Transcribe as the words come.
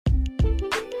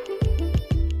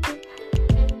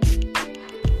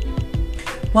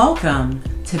Welcome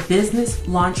to Business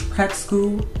Launch Prep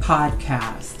School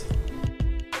podcast.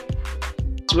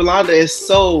 Rolanda is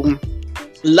so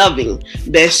loving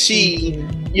that she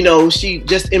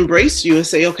just embraced you and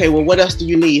say, okay, well, what else do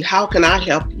you need? How can I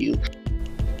help you?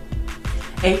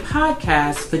 A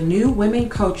podcast for new women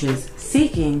coaches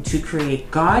seeking to create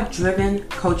God-driven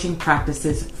coaching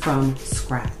practices from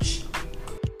scratch.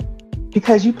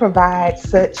 Because you provide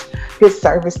such good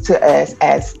service to us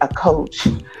as a coach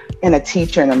and a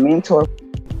teacher and a mentor.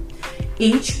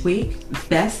 Each week,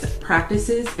 best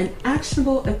practices and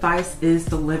actionable advice is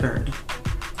delivered.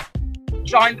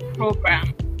 Join the program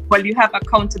where you have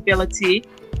accountability.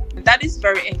 That is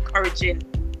very encouraging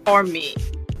for me.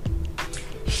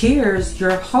 Here's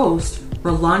your host,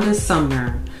 Rolanda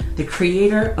Sumner, the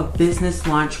creator of Business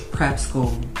Launch Prep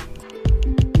School.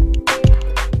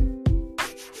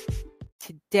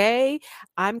 Today,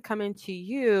 I'm coming to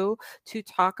you to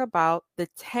talk about the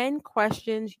 10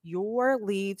 questions your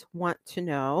leads want to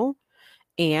know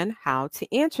and how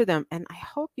to answer them. And I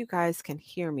hope you guys can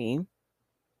hear me.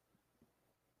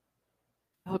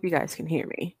 Let's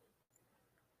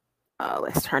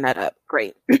turn that up.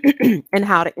 Great. And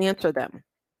how to answer them.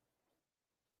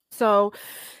 So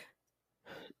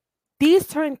these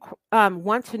 10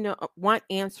 want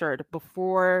answered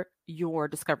before your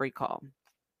discovery call.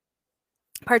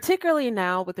 Particularly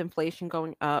now with inflation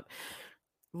going up,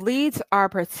 leads are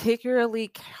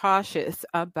particularly cautious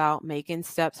about making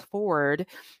steps forward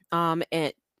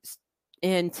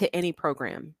into any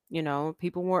program. You know,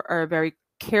 people are very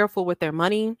careful with their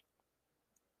money.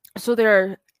 So there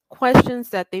are questions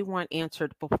that they want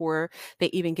answered before they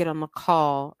even get on the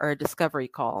call or a discovery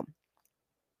call.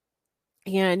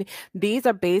 And these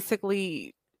are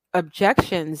basically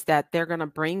objections that they're going to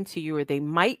bring to you, or they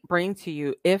might bring to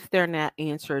you if they're not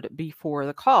answered before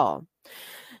the call.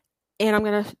 And I'm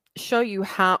going to show you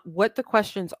what the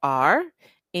questions are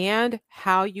and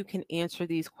how you can answer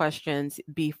these questions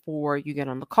before you get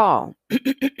on the call.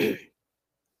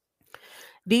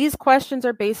 These questions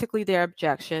are basically their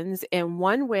objections, and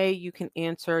one way you can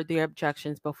answer their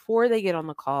objections before they get on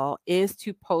the call is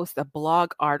to post a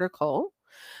blog article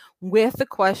with the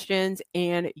questions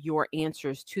and your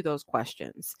answers to those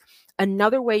questions.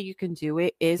 Another way you can do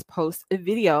it is post a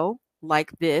video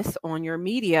like this on your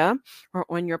media or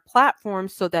on your platform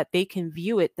so that they can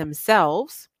view it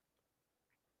themselves.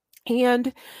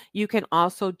 And you can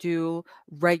also do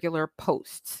regular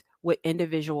posts with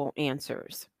individual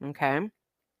answers. Okay.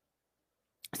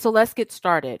 So let's get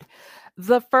started.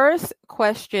 The first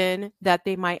question that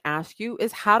they might ask you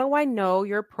is, how do I know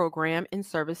your program and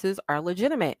services are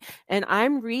legitimate? And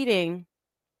I'm reading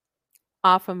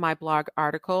off of my blog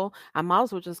article. I might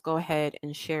as well just go ahead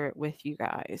and share it with you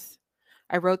guys.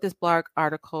 I wrote this blog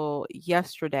article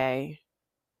yesterday,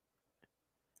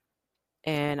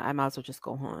 and I might as well just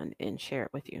go on and share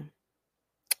it with you.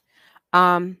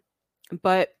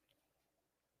 But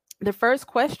the first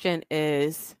question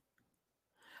is,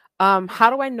 how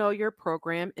do I know your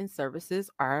program and services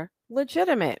are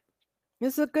legitimate?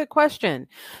 This is a good question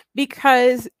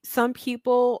because some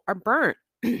people are burnt.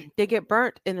 They get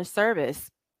burnt in a service.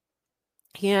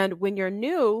 And when you're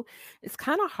new, it's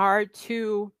kind of hard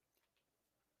to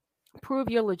prove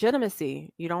your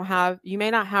legitimacy. You may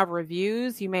not have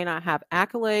reviews, you may not have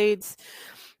accolades.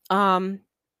 So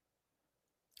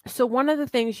one of the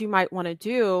things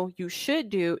you should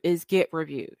do is get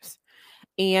reviews.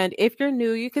 And if you're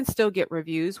new, you can still get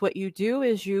reviews. What you do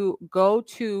is you go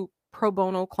to pro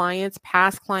bono clients,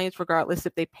 past clients, regardless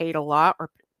if they paid a lot or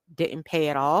didn't pay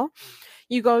at all.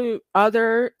 You go to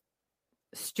other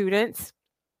students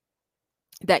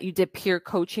that you did peer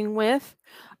coaching with.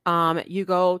 You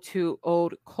go to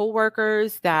old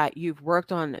coworkers that you've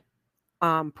worked on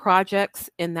projects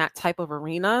in that type of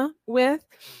arena with,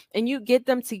 and you get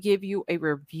them to give you a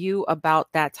review about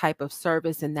that type of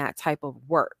service and that type of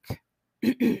work.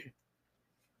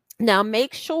 Now,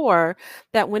 make sure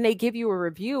that when they give you a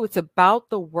review, it's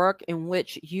about the work in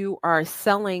which you are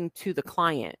selling to the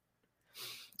client.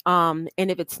 And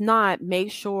if it's not,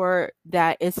 make sure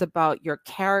that it's about your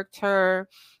character,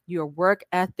 your work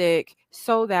ethic,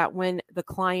 so that when the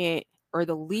client or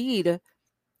the lead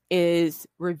is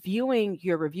reviewing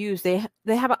your reviews, they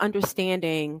have an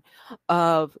understanding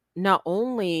of not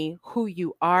only who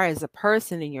you are as a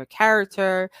person and your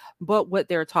character, but what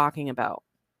they're talking about.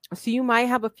 So you might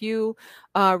have a few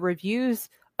reviews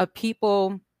of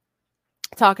people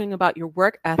talking about your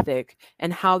work ethic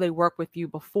and how they work with you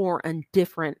before on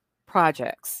different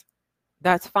projects.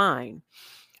 That's fine.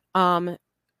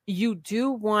 You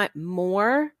do want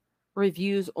more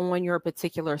reviews on your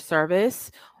particular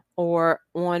service or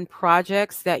on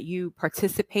projects that you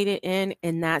participated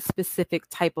in that specific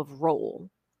type of role.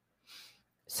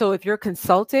 So if you're a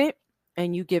consultant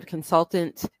and you give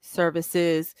consultant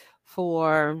services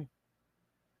for,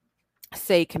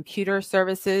 say, computer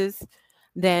services,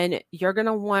 then you're going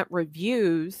to want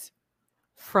reviews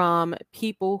from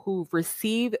people who've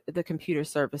received the computer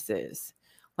services,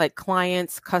 like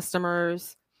clients,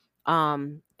 customers,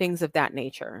 things of that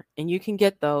nature. And you can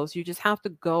get those. You just have to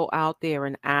go out there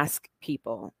and ask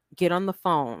people, get on the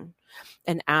phone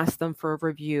and ask them for a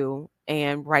review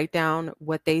and write down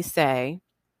what they say,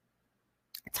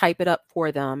 type it up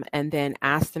for them, and then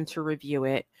ask them to review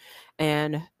it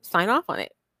and sign off on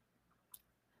it.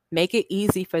 Make it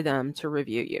easy for them to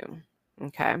review you.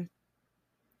 Okay.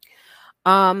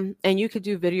 And you could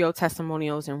do video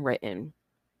testimonials and written.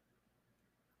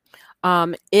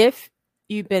 If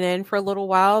you've been in for a little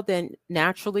while, then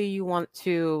naturally you want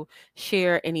to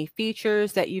share any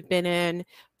features that you've been in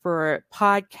for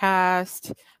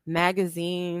podcasts,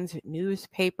 magazines,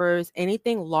 newspapers,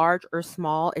 anything large or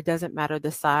small. It doesn't matter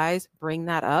the size. Bring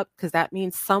that up, because that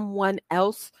means someone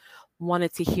else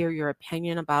wanted to hear your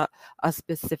opinion about a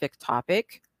specific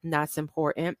topic. And that's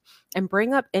important. And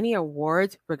bring up any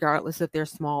awards, regardless if they're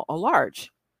small or large,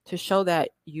 to show that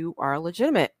you are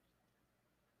legitimate.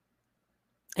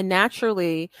 And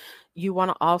naturally, you want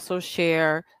to also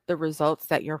share the results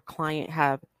that your client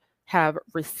have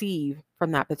received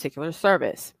from that particular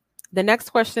service. The next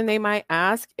question they might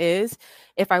ask is,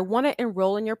 if I want to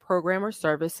enroll in your program or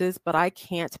services, but I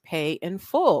can't pay in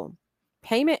full.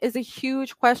 Payment is a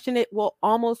huge question. It will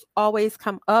almost always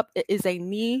come up. It is a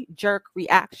knee-jerk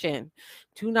reaction.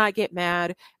 Do not get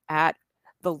mad at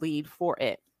the lead for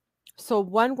it. So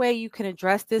one way you can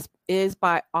address this is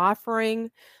by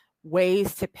offering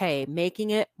ways to pay,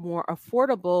 making it more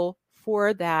affordable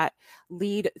for that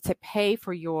lead to pay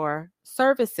for your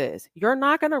services. You're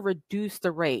not going to reduce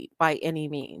the rate by any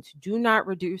means. Do not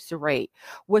reduce the rate.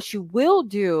 What you will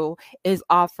do is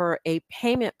offer a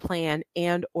payment plan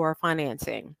and or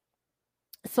financing.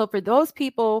 So for those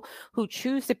people who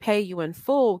choose to pay you in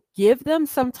full, give them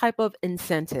some type of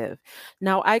incentive.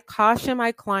 Now, I caution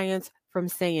my clients from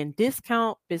saying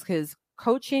discount, because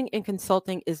coaching and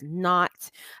consulting is not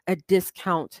a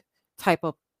discount type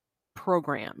of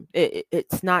program.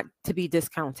 It's not to be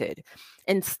discounted.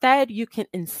 Instead, you can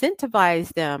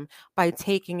incentivize them by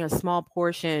taking a small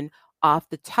portion off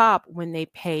the top when they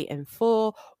pay in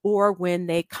full or when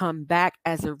they come back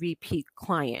as a repeat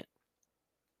client.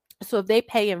 So if they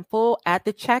pay in full at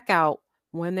the checkout,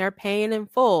 when they're paying in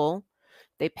full,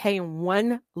 they pay in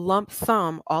one lump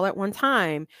sum all at one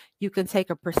time, you can take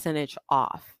a percentage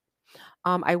off.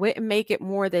 I wouldn't make it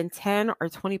more than 10 or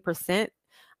 20%.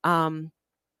 I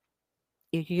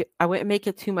wouldn't make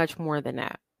it too much more than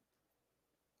that.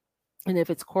 And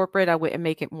if it's corporate, I wouldn't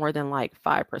make it more than like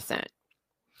 5%.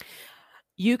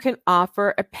 You can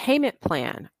offer a payment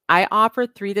plan. I offer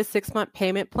 3 to 6 month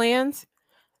payment plans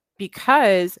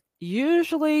because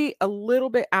usually a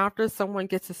little bit after someone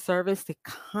gets a service, they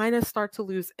kind of start to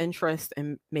lose interest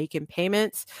in making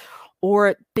payments,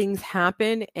 or things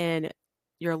happen and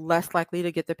you're less likely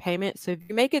to get the payment. So if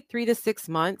you make it 3 to 6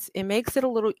 months, it makes it a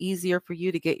little easier for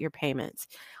you to get your payments.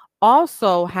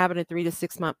 Also, having a 3 to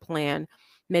 6 month plan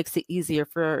makes it easier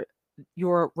for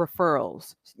your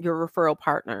referrals, your referral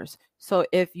partners. So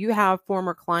if you have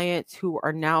former clients who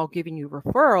are now giving you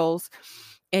referrals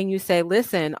and you say,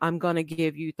 listen, I'm going to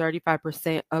give you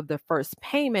 35% of the first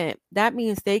payment, that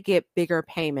means they get bigger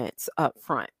payments up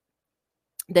front.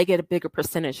 They get a bigger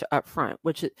percentage up front,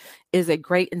 which is a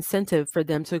great incentive for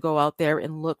them to go out there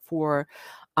and look for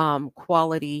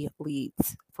quality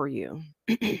leads for you.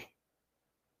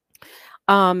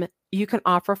 You can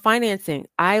offer financing.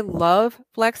 I love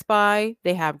FlexBuy.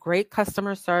 They have great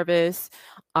customer service.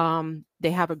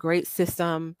 They have a great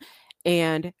system,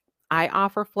 and I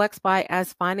offer FlexBuy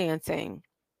as financing.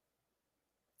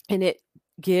 And it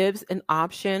gives an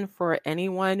option for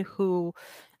anyone who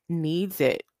needs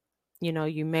it. You know,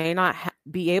 you may not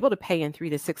be able to pay in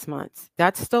 3 to 6 months.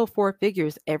 That's still 4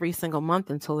 figures every single month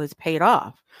until it's paid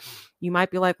off. You might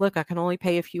be like, look, I can only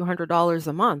pay a few $100s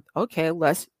a month. Okay,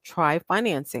 let's try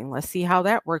financing. Let's see how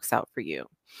that works out for you.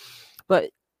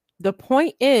 But the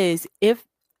point is, if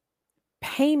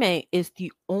payment is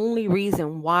the only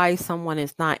reason why someone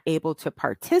is not able to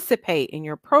participate in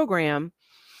your program,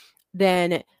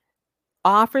 then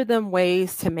offer them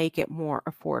ways to make it more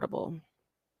affordable.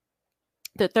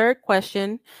 The third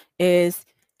question is,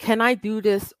 can I do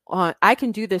this I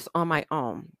can do this on my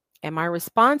own? And my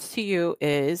response to you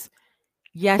is,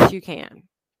 yes, you can.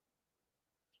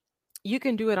 You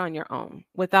can do it on your own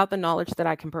without the knowledge that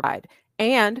I can provide.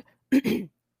 And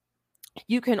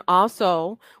You can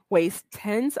also waste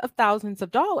tens of thousands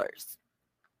of dollars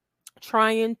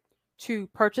trying to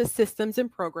purchase systems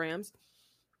and programs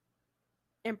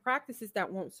and practices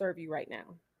that won't serve you right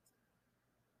now.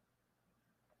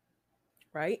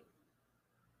 Right?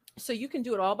 So you can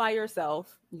do it all by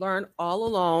yourself, learn all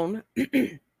alone,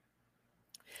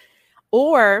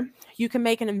 or you can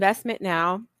make an investment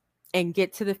now and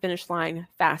get to the finish line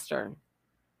faster.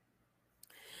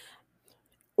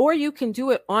 Or you can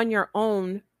do it on your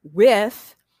own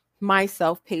with my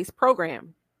self-paced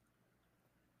program.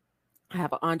 I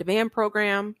have an on-demand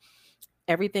program.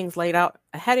 Everything's laid out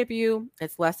ahead of you.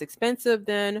 It's less expensive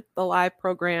than the live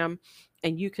program,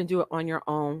 and you can do it on your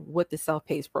own with the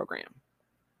self-paced program.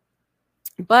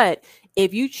 But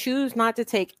if you choose not to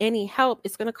take any help,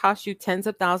 it's going to cost you tens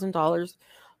of thousands of dollars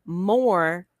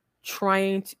more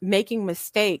making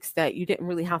mistakes that you didn't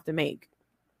really have to make.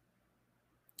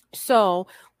 So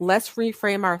let's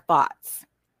reframe our thoughts,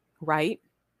 right?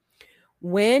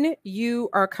 When you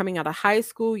are coming out of high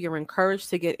school, you're encouraged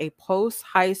to get a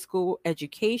post-high school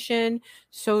education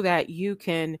so that you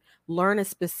can learn a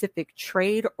specific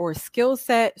trade or skill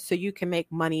set so you can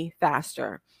make money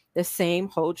faster. The same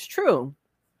holds true.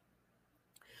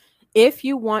 If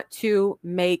you want to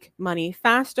make money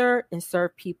faster and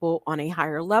serve people on a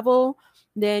higher level,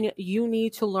 then you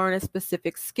need to learn a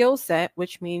specific skill set,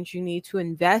 which means you need to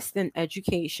invest in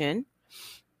education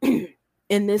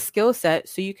in this skill set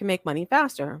so you can make money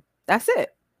faster. That's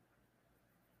it.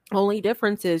 Only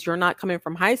difference is you're not coming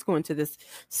from high school into this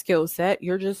skill set.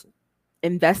 You're just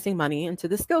investing money into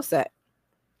the skill set.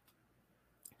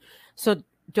 So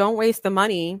don't waste the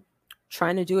money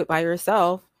trying to do it by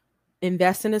yourself.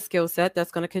 Invest in a skill set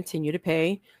that's going to continue to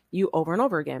pay you over and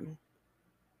over again.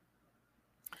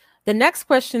 The next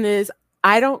question is,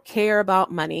 I don't care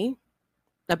about money,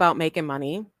 about making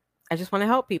money. I just want to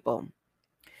help people.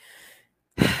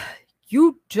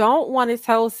 You don't want to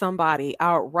tell somebody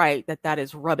outright that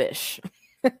is rubbish.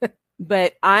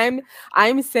 But I'm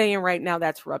saying right now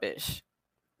that's rubbish.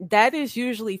 That is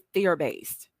usually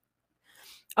fear-based.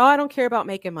 Oh, I don't care about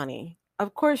making money.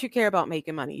 Of course you care about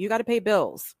making money. You got to pay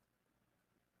bills.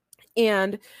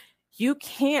 And you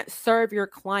can't serve your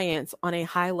clients on a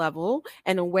high level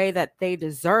in a way that they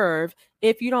deserve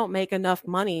if you don't make enough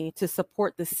money to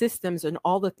support the systems and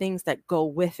all the things that go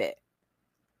with it.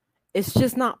 It's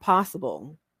just not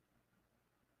possible.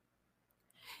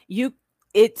 You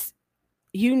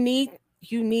need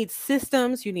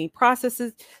systems, you need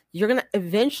processes. You're going to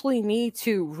eventually need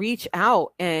to reach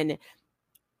out and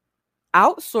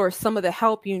outsource some of the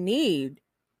help you need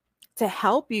to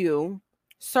help you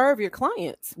serve your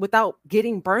clients without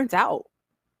getting burnt out,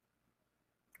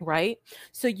 right?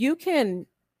 So you can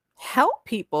help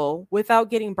people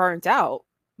without getting burnt out,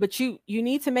 but you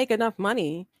need to make enough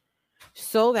money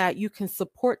so that you can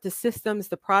support the systems,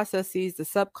 the processes, the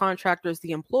subcontractors,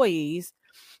 the employees,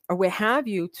 or what have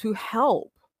you, to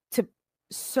help to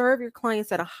serve your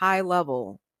clients at a high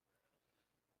level.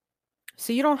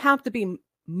 So you don't have to be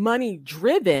money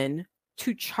driven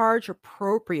to charge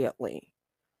appropriately.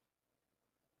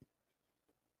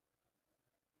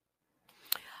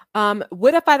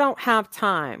 What if I don't have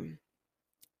time?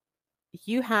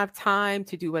 You have time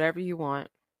to do whatever you want.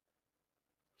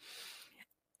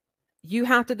 You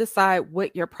have to decide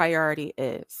what your priority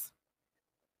is,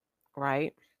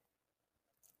 right?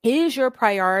 Is your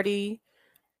priority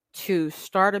to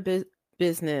start a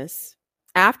business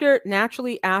after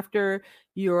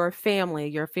your family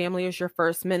is your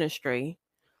first ministry,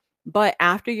 but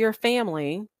after your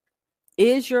family,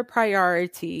 is your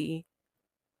priority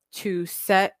to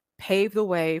pave the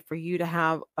way for you to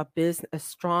have a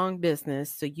strong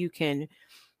business so you can,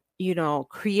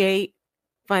 create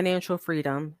financial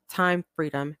freedom, time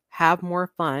freedom, have more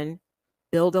fun,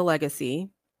 build a legacy,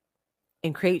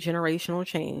 and create generational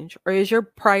change? Or is your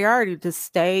priority to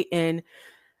stay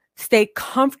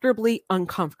comfortably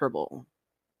uncomfortable?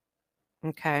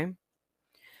 Okay.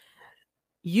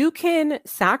 You can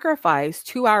sacrifice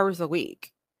 2 hours a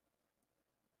week.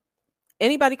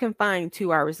 Anybody can find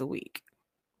 2 hours a week.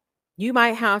 You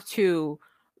might have to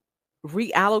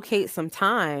reallocate some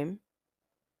time,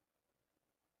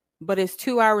 but it's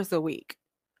 2 hours a week.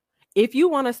 If you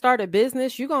want to start a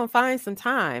business, you're going to find some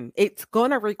time. It's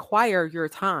going to require your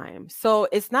time. So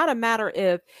it's not a matter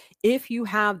if you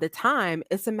have the time,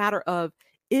 it's a matter of,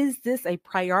 is this a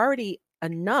priority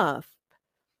enough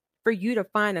for you to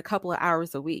find a couple of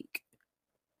hours a week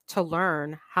to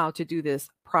learn how to do this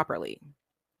properly?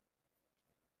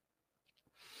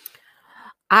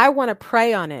 I want to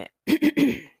pray on it.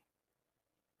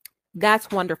 That's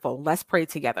wonderful. Let's pray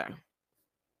together.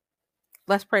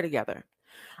 Let's pray together.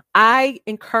 I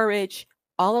encourage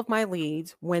all of my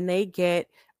leads when they get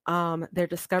their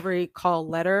discovery call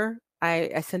letter.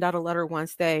 I send out a letter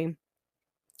once they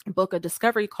book a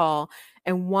discovery call.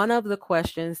 And one of the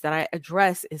questions that I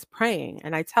address is praying.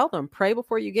 And I tell them, pray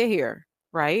before you get here,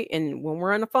 right? And when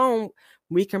we're on the phone,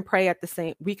 we can pray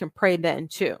we can pray then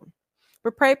too.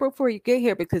 But pray before you get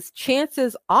here, because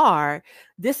chances are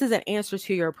this is an answer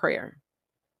to your prayer,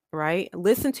 right?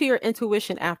 Listen to your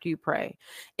intuition after you pray.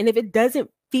 And if it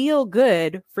doesn't feel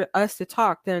good for us to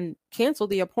talk, then cancel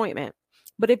the appointment.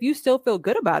 But if you still feel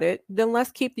good about it, then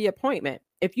let's keep the appointment.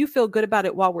 If you feel good about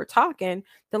it while we're talking,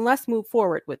 then let's move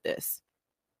forward with this.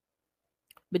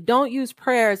 But don't use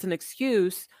prayer as an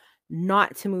excuse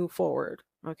not to move forward.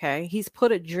 Okay. He's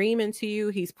put a dream into you.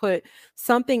 He's put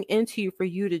something into you for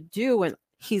you to do. And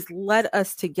he's led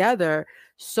us together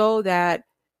so that,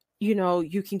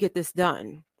 you can get this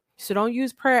done. So don't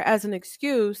use prayer as an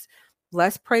excuse.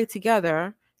 Let's pray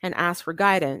together and ask for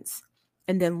guidance,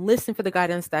 and then listen for the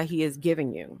guidance that he is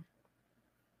giving you.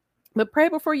 But pray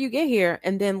before you get here,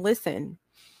 and then listen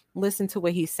to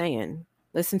what he's saying.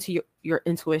 Listen to your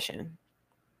intuition.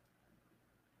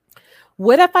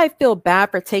 What if I feel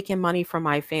bad for taking money from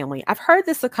my family? I've heard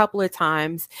this a couple of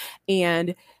times,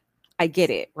 and I get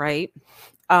it, right?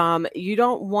 You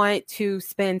don't want to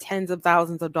spend tens of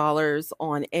thousands of dollars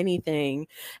on anything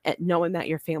knowing that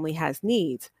your family has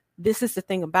needs. This is the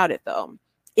thing about it, though.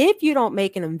 If you don't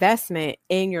make an investment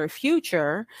in your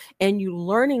future and you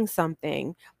learning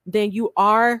something, then you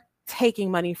are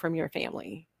taking money from your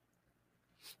family.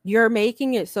 You're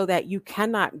making it so that you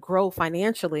cannot grow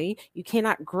financially. You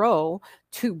cannot grow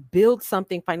to build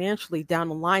something financially down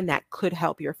the line that could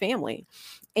help your family.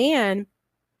 And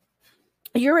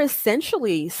you're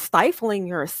essentially stifling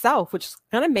yourself, which is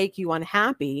going to make you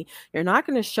unhappy. You're not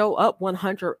going to show up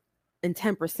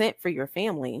 110% for your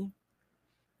family.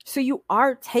 So you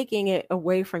are taking it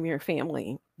away from your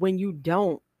family when you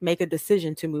don't make a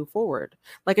decision to move forward.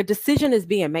 Like, a decision is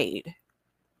being made.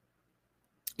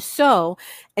 So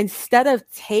instead of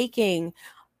taking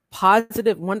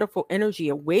positive, wonderful energy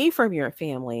away from your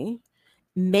family,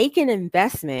 make an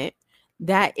investment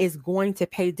that is going to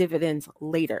pay dividends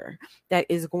later, that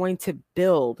is going to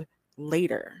build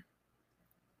later,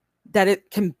 that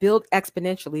it can build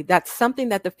exponentially. That's something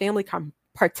that the family can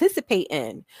participate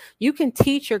in. You can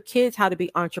teach your kids how to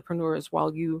be entrepreneurs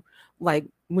when you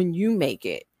make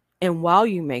it, and while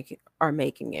you are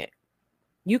making it.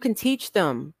 You can teach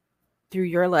them through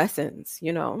your lessons,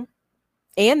 and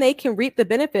they can reap the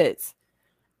benefits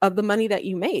of the money that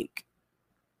you make.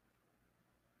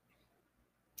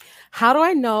 How do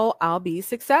I know I'll be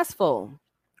successful?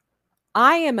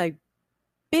 I am a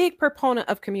big proponent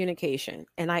of communication,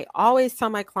 and I always tell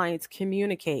my clients,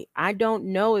 communicate. I don't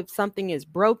know if something is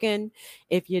broken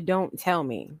if you don't tell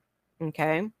me.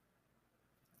 Okay?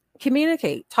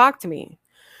 Communicate. Talk to me.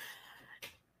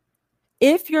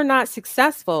 If you're not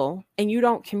successful and you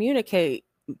don't communicate,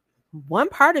 one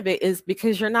part of it is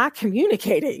because you're not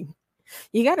communicating.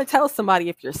 You got to tell somebody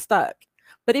if you're stuck.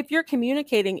 But if you're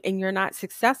communicating and you're not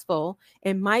successful,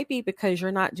 it might be because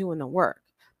you're not doing the work.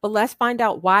 But let's find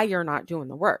out why you're not doing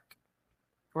the work,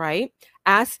 right?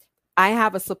 I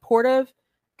have a supportive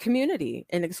community,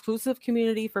 an exclusive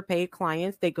community for paid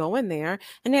clients. They go in there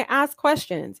and they ask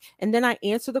questions, and then I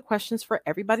answer the questions for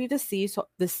everybody to see. So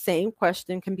the same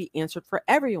question can be answered for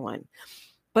everyone.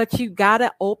 But you got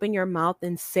to open your mouth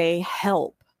and say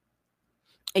help.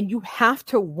 And you have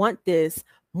to want this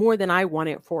more than I want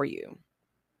it for you.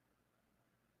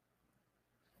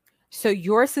 So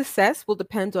your success will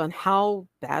depend on how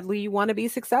badly you want to be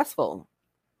successful.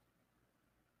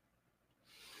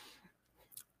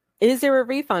 Is there a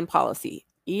refund policy?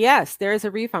 Yes, there is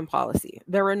a refund policy.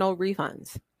 There are no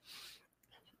refunds.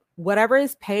 Whatever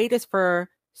is paid is for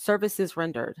services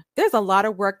rendered. There's a lot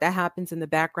of work that happens in the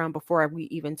background before we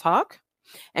even talk.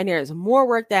 And there's more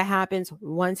work that happens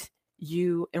once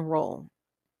you enroll.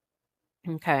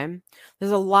 Okay.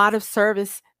 There's a lot of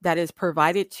service that is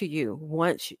provided to you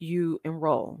once you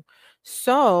enroll.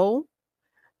 So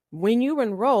when you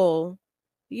enroll,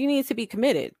 you need to be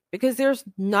committed, because there's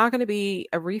not going to be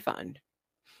a refund.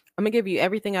 I'm going to give you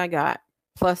everything I got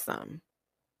plus some,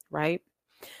 right?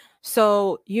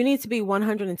 So you need to be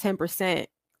 110%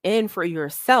 in for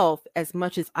yourself as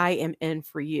much as I am in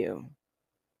for you.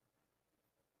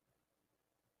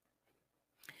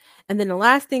 And then the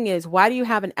last thing is, why do you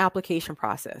have an application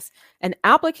process? An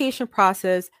application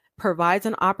process provides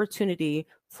an opportunity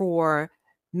for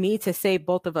me to save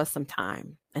both of us some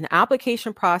time. An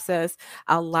application process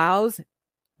allows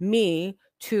me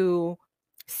to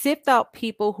sift out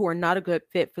people who are not a good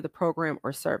fit for the program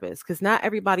or service, because not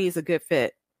everybody is a good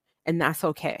fit And that's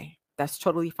okay. That's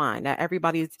totally fine. Not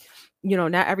everybody's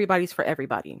for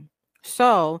everybody.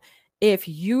 So if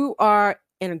you are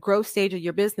in a growth stage of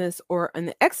your business or in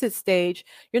the exit stage,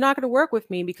 you're not going to work with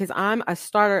me because I'm a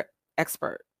starter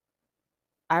expert.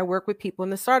 I work with people in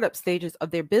the startup stages of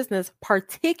their business,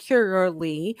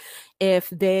 particularly if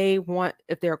they're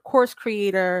a course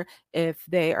creator, if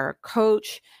they are a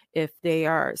coach, if they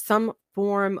are some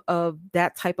form of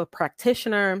that type of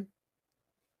practitioner,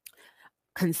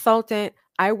 consultant.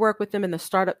 I work with them in the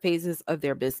startup phases of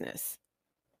their business.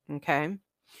 Okay.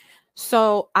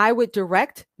 So I would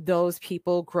direct those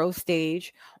people, growth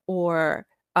stage or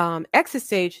exit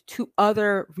stage, to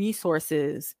other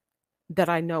resources that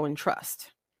I know and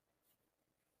trust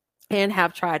and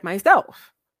have tried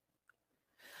myself.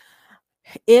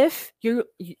 If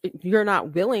you're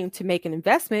not willing to make an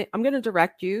investment, I'm going to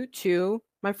direct you to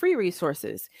my free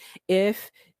resources.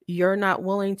 If you're not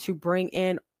willing to bring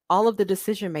in all of the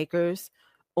decision makers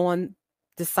on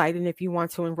deciding if you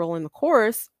want to enroll in the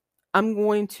course, I'm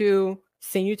going to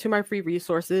send you to my free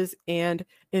resources and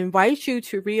invite you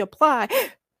to reapply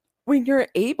when you're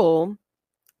able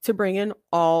to bring in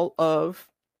all of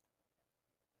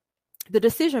the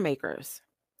decision makers.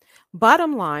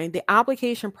 Bottom line, the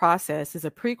application process is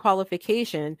a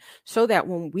pre-qualification so that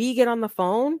when we get on the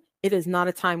phone, it is not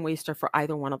a time waster for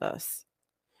either one of us.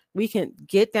 We can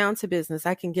get down to business.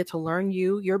 I can get to learn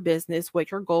you, your business,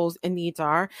 what your goals and needs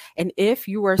are. And if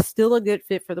you are still a good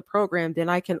fit for the program, then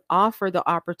I can offer the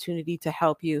opportunity to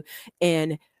help you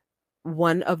in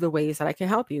one of the ways that I can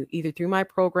help you, either through my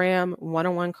program,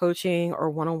 one-on-one coaching, or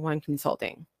one-on-one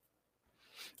consulting.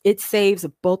 It saves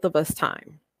both of us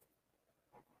time.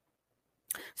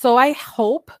 So I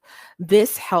hope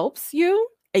this helps you.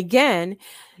 Again,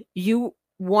 you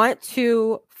want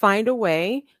to find a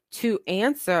way to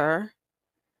answer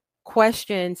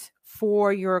questions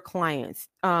for your clients,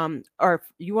 or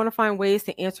you want to find ways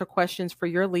to answer questions for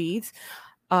your leads,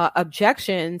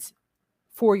 objections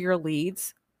for your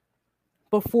leads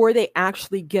before they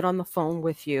actually get on the phone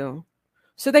with you,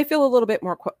 so they feel a little bit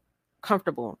more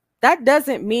comfortable. That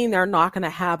doesn't mean they're not going to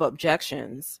have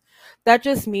objections. That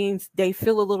just means they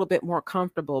feel a little bit more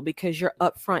comfortable because you're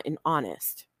upfront and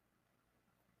honest.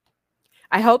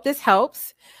 I hope this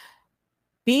helps.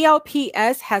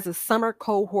 BLPS has a summer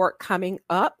cohort coming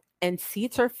up and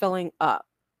seats are filling up.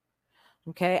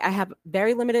 Okay, I have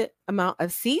very limited amount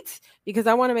of seats because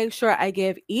I want to make sure I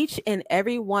give each and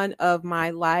every one of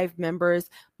my live members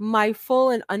my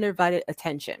full and undivided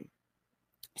attention.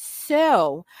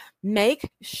 So make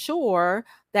sure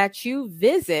that you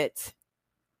visit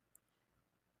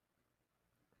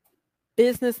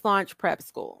Business Launch Prep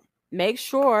School. Make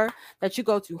sure that you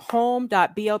go to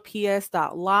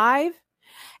home.blps.live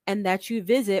and that you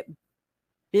visit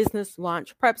Business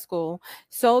Launch Prep School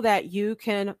so that you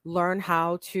can learn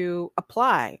how to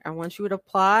apply. I want you to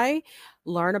apply,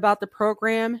 learn about the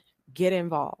program, get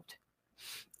involved.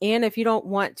 And if you don't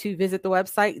want to visit the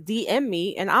website, DM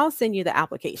me and I'll send you the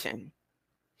application.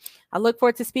 I look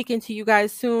forward to speaking to you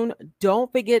guys soon.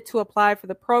 Don't forget to apply for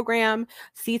the program.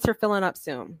 Seats are filling up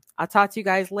soon. I'll talk to you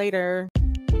guys later.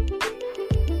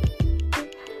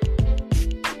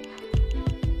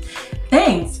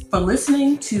 Thanks for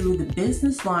listening to the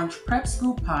Business Launch Prep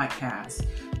School podcast.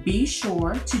 Be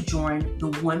sure to join the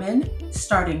Women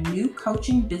Starting New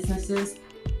Coaching Businesses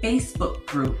Facebook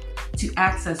group to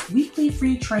access weekly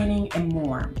free training and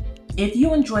more. If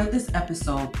you enjoyed this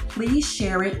episode, please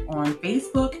share it on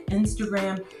Facebook,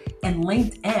 Instagram, and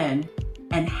LinkedIn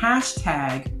and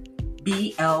hashtag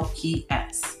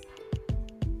BLPS.